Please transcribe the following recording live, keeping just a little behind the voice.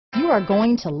are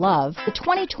going to love the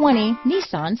 2020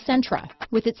 Nissan Sentra.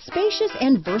 With its spacious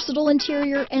and versatile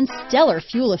interior and stellar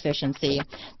fuel efficiency,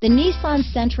 the Nissan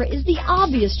Sentra is the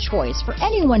obvious choice for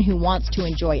anyone who wants to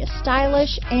enjoy a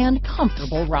stylish and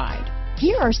comfortable ride.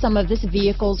 Here are some of this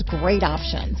vehicle's great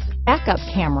options: backup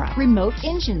camera, remote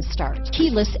engine start,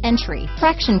 keyless entry,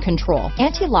 traction control,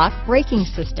 anti-lock braking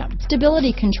system,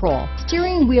 stability control,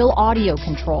 steering wheel audio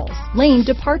controls, lane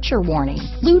departure warning,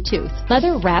 Bluetooth,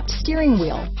 leather-wrapped steering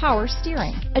wheel, power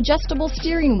steering, adjustable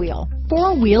steering wheel,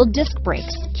 four-wheel disc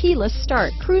brakes, keyless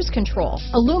start, cruise control,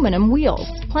 aluminum wheels,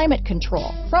 climate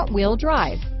control, front-wheel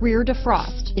drive, rear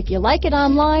defrost. If you like it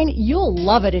online, you'll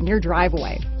love it in your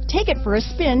driveway. Take it for a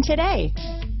spin today.